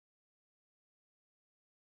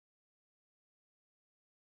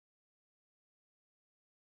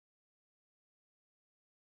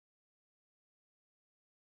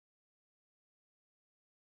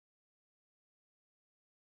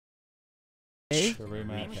Hey?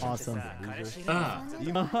 Awesome.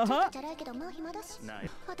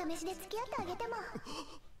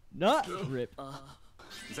 No. Rip.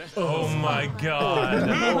 Oh my god.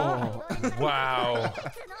 Wow.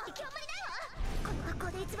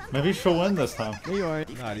 Maybe she'll win this time. There you are.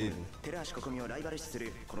 Not easy. The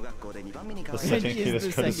second kid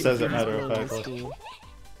is gonna says it matter of factly.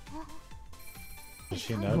 Did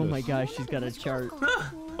she notice? Oh my gosh, she's got a chart.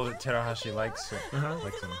 Oh, Terahashi likes it.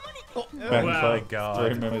 Likes him. Fan Oh club. my god.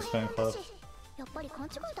 Very memories fan club.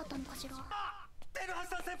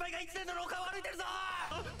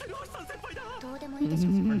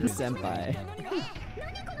 Senpai.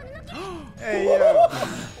 Hey, yo.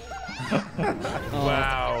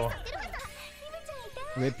 Wow.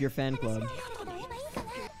 Rip your fan club.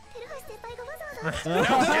 She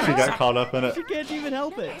got caught up in it. She can't even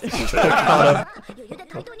help it.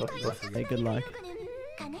 Hey, good luck.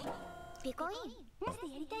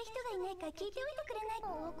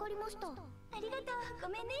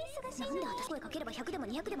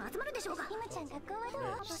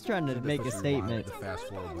 She's trying to make a statement. Fast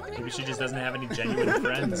forward. Maybe she just doesn't have any genuine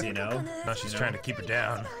friends, you know? No, she's trying to keep it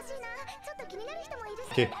down.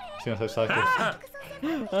 Okay, she's gonna say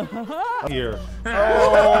Saiki. Here.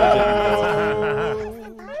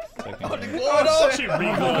 Oh, she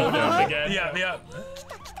reloaded him again. Yeah, yeah.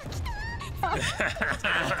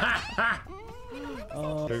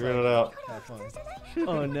 Figured it out.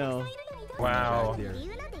 Oh no. Wow.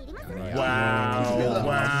 Right. Wow.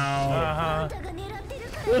 Wow.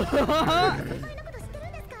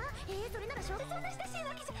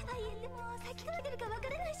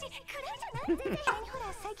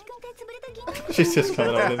 She's just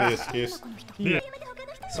coming up with the excuse. Yeah.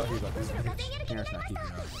 Sorry about this. Parents not keeping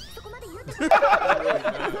up.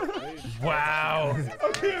 Wow.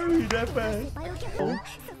 I can't read that fast.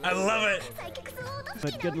 I love it.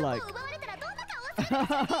 But good luck. That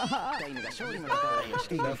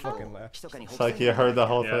fucking laugh. Saiki, I heard the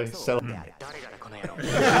whole thing. So,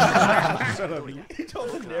 Shut up. He told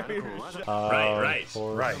the narrator.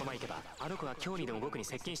 Right.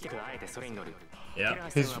 Yeah.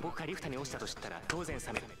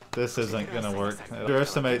 This isn't gonna work. It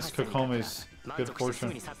underestimates Kokomi's good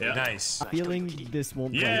fortune. Yeah. Nice. Feeling this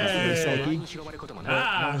won't play Yay! for Saiki.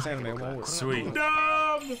 Ah! This anime won't work. Sweet.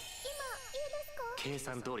 Dumb!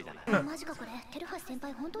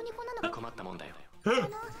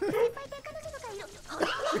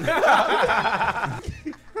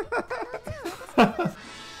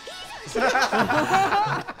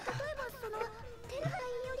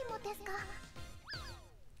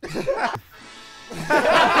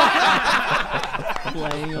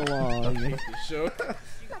 Playing along.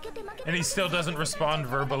 And he still doesn't respond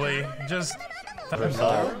verbally. Just.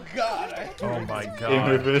 Oh God. Oh my In god.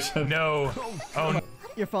 revision. No. Oh no.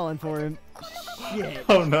 You're falling for him. Shit.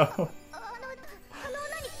 Oh no.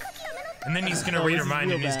 And then he's gonna Oh, read this her is mind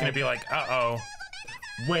real and he's bad. gonna be like, uh-oh.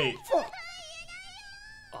 Wait.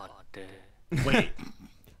 I Wait.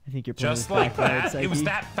 think you're playing Just this like backwards, that? It was Saiki.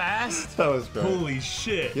 that fast? That was great. Holy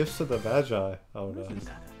shit. Gifts to the Magi. Oh no.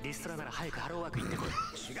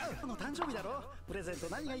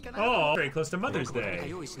 Oh, very close to Mother's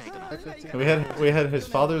Day. We had his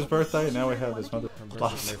father's birthday, now we have his mother's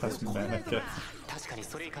birthday. That's mannequin.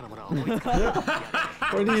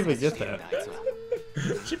 Where did he even get that?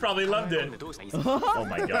 She probably loved it. Oh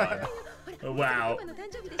my god. Wow.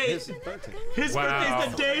 His Wow. birthday's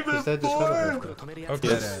the day His dad just had before. it.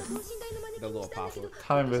 Okay. The little popper.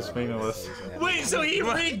 Time is meaningless. Wait, so he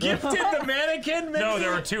re-gifted the mannequin? No,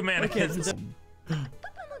 there were two mannequins.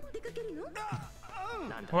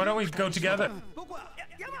 Why don't we go together?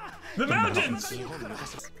 The mountains!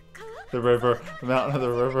 The river, the mountain of the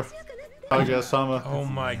river. Kaguya-sama. Oh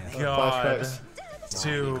my god. Flashbacks.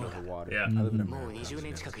 Dude. Water. Yeah. I live in America.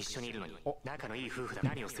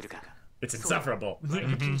 It's insufferable. I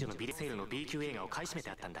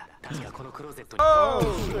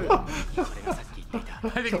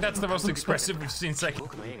think that's the most expressive we've seen Saiki.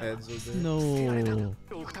 Heads of the- No. No.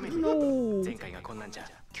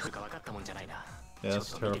 Yeah,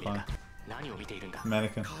 that's terrifying.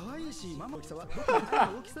 Mannequin.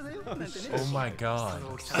 Oh my god.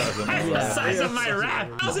 The size of my rat!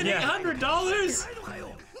 $1,800?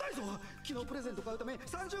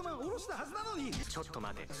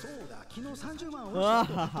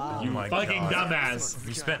 Oh my Fucking god. dumbass.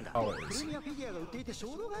 We spent hours.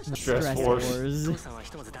 Stress Wars.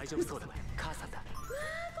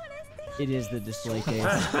 It is the display case.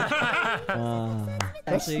 That's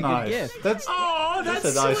Actually, a good nice. gift. That's Oh, a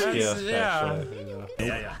that's nice sweet. gift, Yeah. actually.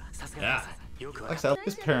 Yeah. Like I said,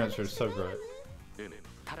 his parents are so great.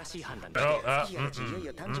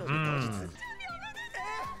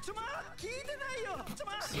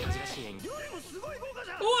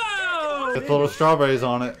 Whoa! Get the little strawberries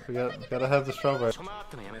on it. We gotta have the strawberries.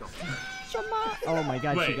 Oh my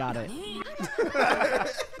god, she Wait. got it.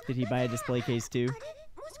 Did he buy a display case too?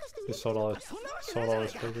 He sold all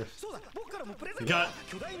his figures. Got.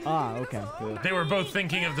 Ah, okay. They were both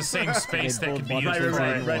thinking of the same space They that both could be bought used the for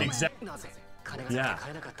same right, one. exactly. Yeah.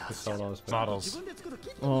 He sold all his figures. Models.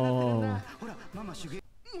 Oh.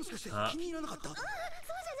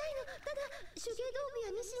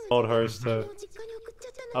 Sold hers too.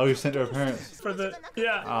 Oh, you sent her parents. For the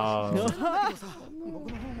yeah. Oh.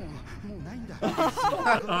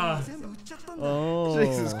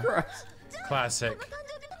 Jesus Christ. Classic.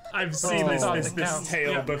 I've seen Oh, this counts.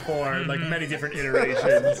 tale Yeah. before, like many different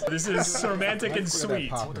iterations. This is romantic and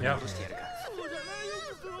sweet. Yeah.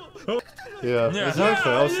 Yeah, Yeah.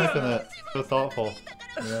 exactly. I was thinking that. So thoughtful.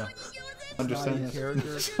 Yeah. Understand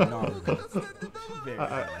this. Character? No.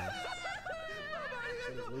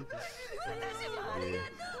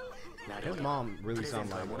 His mom really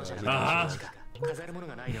sounds like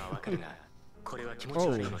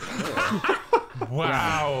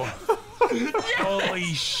Wow.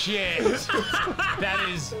 Holy shit. That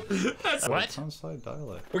is. What? Sunslide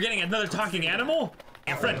dialect. We're getting another talking animal?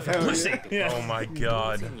 A friend for pussy. Yeah. Oh my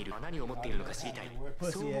god.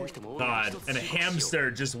 God, and a hamster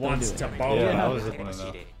just wants to bone. Yeah, I was looking at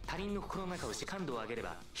that.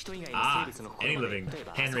 Ah, any living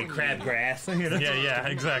Henry Crabgrass. You know? Yeah, yeah,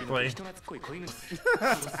 exactly.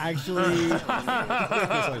 Actually,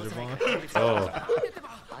 Oh.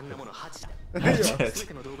 That's just.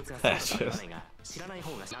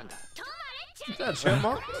 Is that a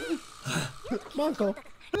chipmunk? Monko.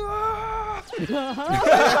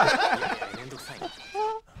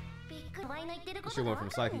 She went from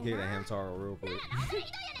Saiki to Hamtaro real quick.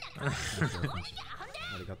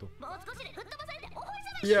 Arigato.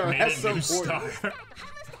 Yeah, Made that's a so new important. star.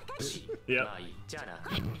 Yep.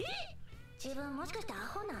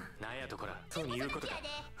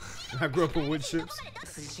 I grew up with wood chips.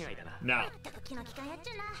 Now,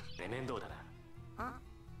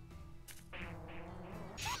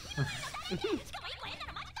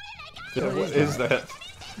 Yeah, what is that?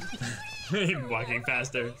 walking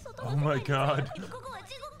faster. Oh my god.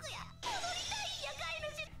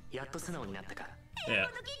 Yeah.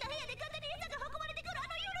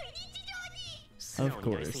 of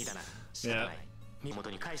course. Yeah.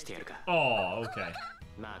 Oh, okay.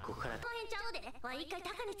 Oh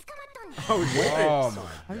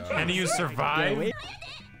my god. And you survive?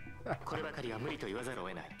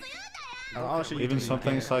 Even some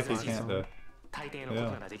things Saiki can't do.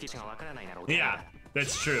 Yeah,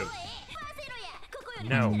 that's true.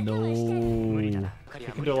 No. No. He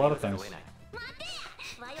can do a lot of things.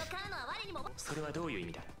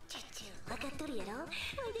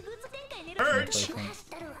 Urge!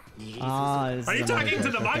 Ah, this Are is you another talking to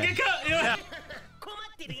the joke, okay. mangaka? Yeah.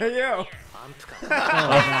 Hey yo. The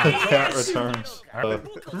cat returns.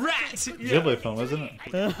 Rat! Ghibli film, isn't it?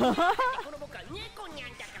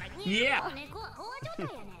 Yeah.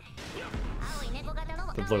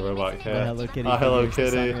 The blue robot The cat. Hello Kitty. Ah, Hello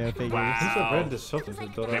figures, the Kitty. Sanrio figures. Wow. He's a red to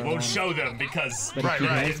something. They won't show them because But right, he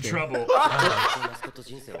right, has in to. trouble.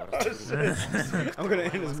 I'm gonna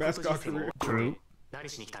end his mascot career. True. I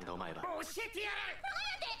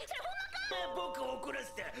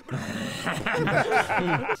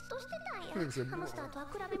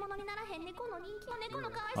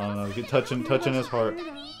don't know. Keep touching his heart.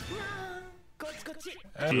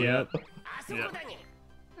 Yeah.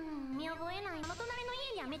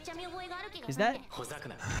 Is that?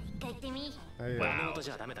 Hey, Wow.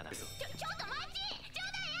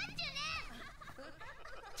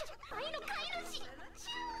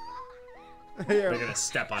 Hey, They're yo. gonna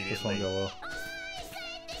step on you. This won't go well.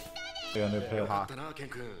 They got a new pail. Yeah.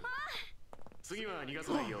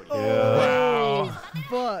 Wow.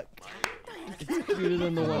 Fuck. It's cuter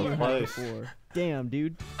than the one you had Place. before. Damn,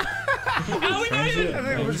 dude. Oh, we made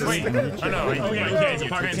it! Wait. Oh no. Okay, it's a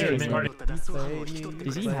party. It's a party.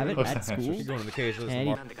 Does he have it Oh, at school? She's going to the cage. Listen, And he-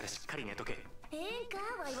 Mark.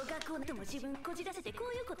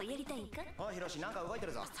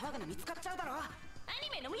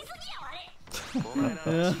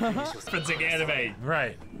 Referencing anime.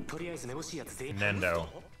 Right. Nendo.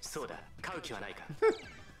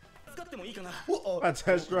 A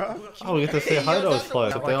test drive. Oh, we get to see Hido's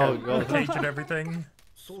play. They all go. Cake and everything.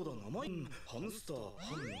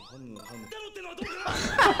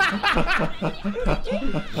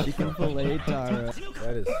 Chicken fillet Tara.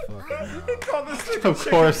 That is fucking. Of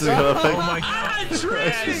course, they're gonna think. Oh my god.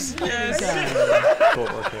 Trash! Yes!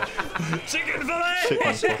 Football cat. Chicken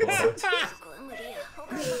fillet! Chicken football.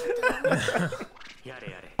 I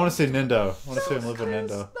want to see Nendo. I want to see him live with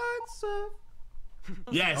Nendo.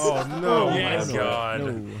 Yes. Oh no. Oh my god.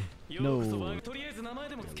 No.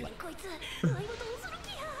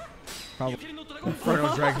 Probably.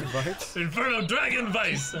 Inferno Dragon Bites. Inferno Dragon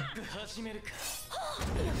Vice.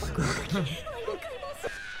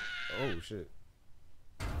 Oh shit.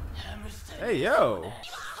 Hey yo.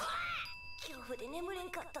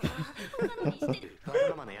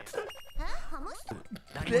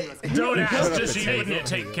 Don't ask if she wouldn't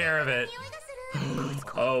take care of it.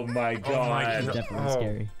 Oh my god. Definitely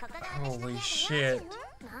scary. Holy shit.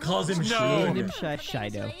 Calls him Shido. no.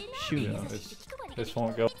 Shido. Shuno. This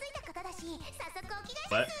won't go.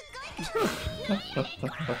 What?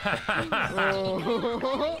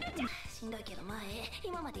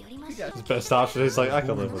 His best option is like, I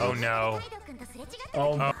can live with Oh it. no.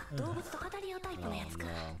 Oh.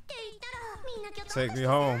 Take me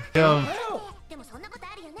home.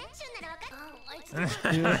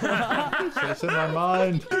 It's in my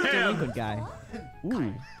mind. Good guy.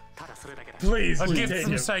 Ooh. Please, A please gift take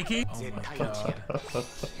from him. Saiki. Oh my god.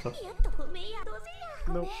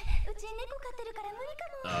 Oh.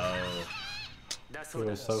 It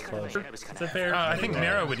was so close. It's a fair. I think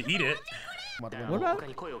Nero would eat it. What about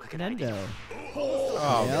Nendo?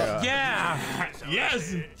 Oh Yep. god. Yeah.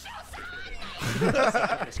 Yes.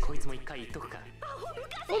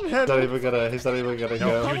 He's not even gonna No, he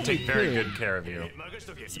go. would take very good care of you.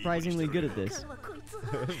 Surprisingly good at this.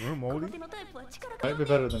 Room moldy? Might be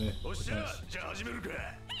better than you. Nice.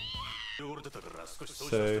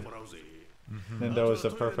 So, Nendo is the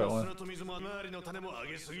perfect one. What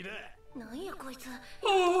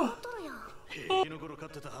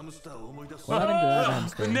happened to that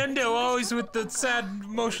hamster? Nendo always with the sad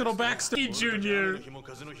emotional backstory. Junior. Hey,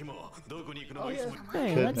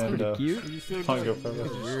 Kid that's pretty Nendo. cute. Hunger for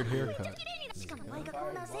this. Weird haircut.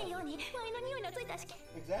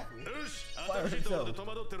 Fire himself.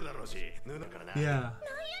 Yeah.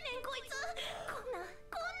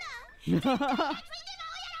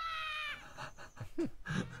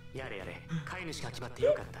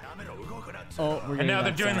 Oh, we're And now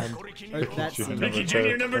they're getting doing that that's Mickey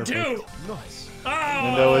Jr. number 2. Nice.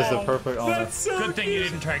 Nendo is the perfect owner. That's so Good thing you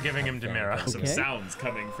didn't try giving him Demira. Some Okay. sounds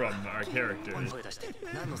coming from our characters.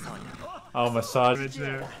 Oh, massage.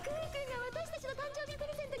 There.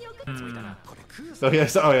 Oh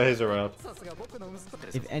yeah, he's around.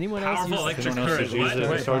 If anyone else Powerful uses electric Anyone else current. should use it?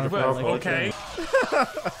 What? Charge of powerful Okay.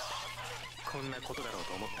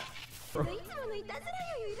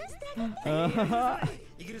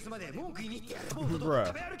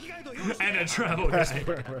 Bruh. And a travel guy.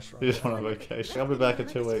 You just want a vacation. I'll be back in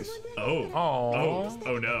 2 weeks. Oh. Oh.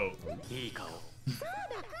 Oh no.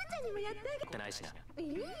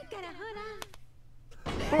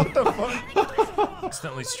 What the fuck?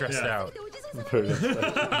 Constantly stressed out.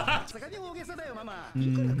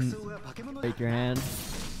 Break your hand.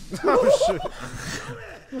 Oh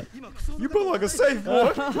shit. You put like a safe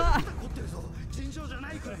boy.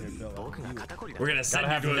 We're gonna send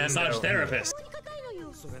him to a massage therapist.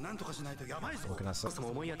 What can I say?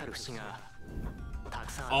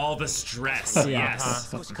 All the stress. Yeah.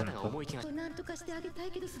 Yes.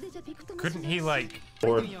 Couldn't he like?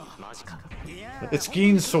 Sword. It's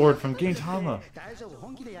Gein's sword from Gintama.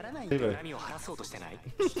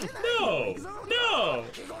 No. No.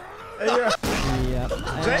 Yep.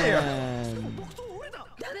 Damn. And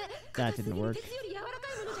that didn't work.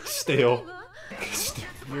 Steel.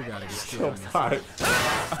 You gotta be Steel kidding me. pipe.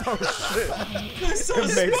 So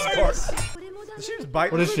It makes smart. sparks. Did she just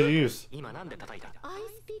bite What me? did she use?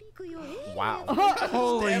 Wow.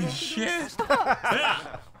 Holy shit.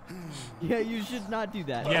 Yeah, you should not do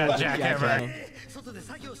that. Yeah, jackhammer.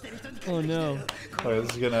 Oh no. Oh,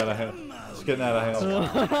 this is getting out of hand. It's getting out of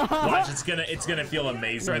hand. Watch, it's gonna feel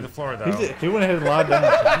amazing. Right the floor though. He went ahead and lied down.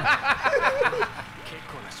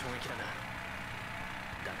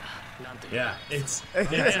 Yeah, it's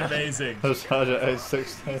amazing. Massage at age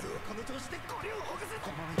 16.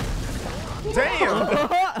 Damn.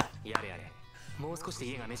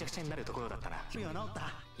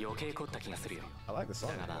 I like the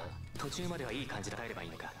song.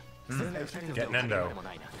 Get Nendo.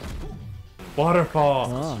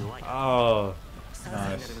 Waterfall. Oh, Oh,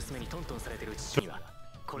 nice.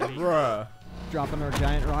 Bruh. dropping our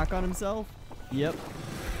giant rock on himself. Yep.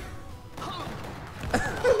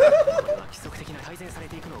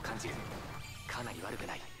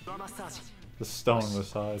 The stone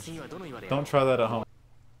massage. Don't try that at home.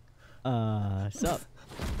 Sup?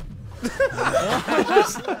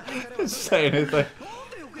 Just say anything.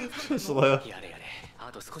 Just live.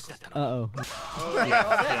 Uh-oh.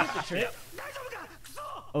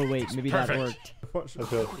 Oh wait, maybe that Perfect. worked.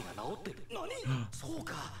 Okay.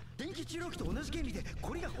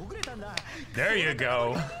 There you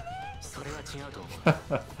go.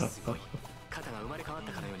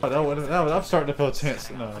 Oh, no, I'm starting to feel tense.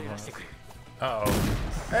 No, no. Uh-oh.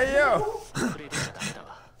 Hey yo!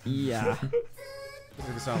 Yeah.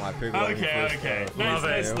 This is sound like people. Okay, okay. Nice,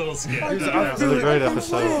 nice little skit. This is a great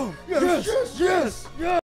episode. Yes, yes, yes,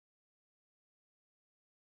 yes.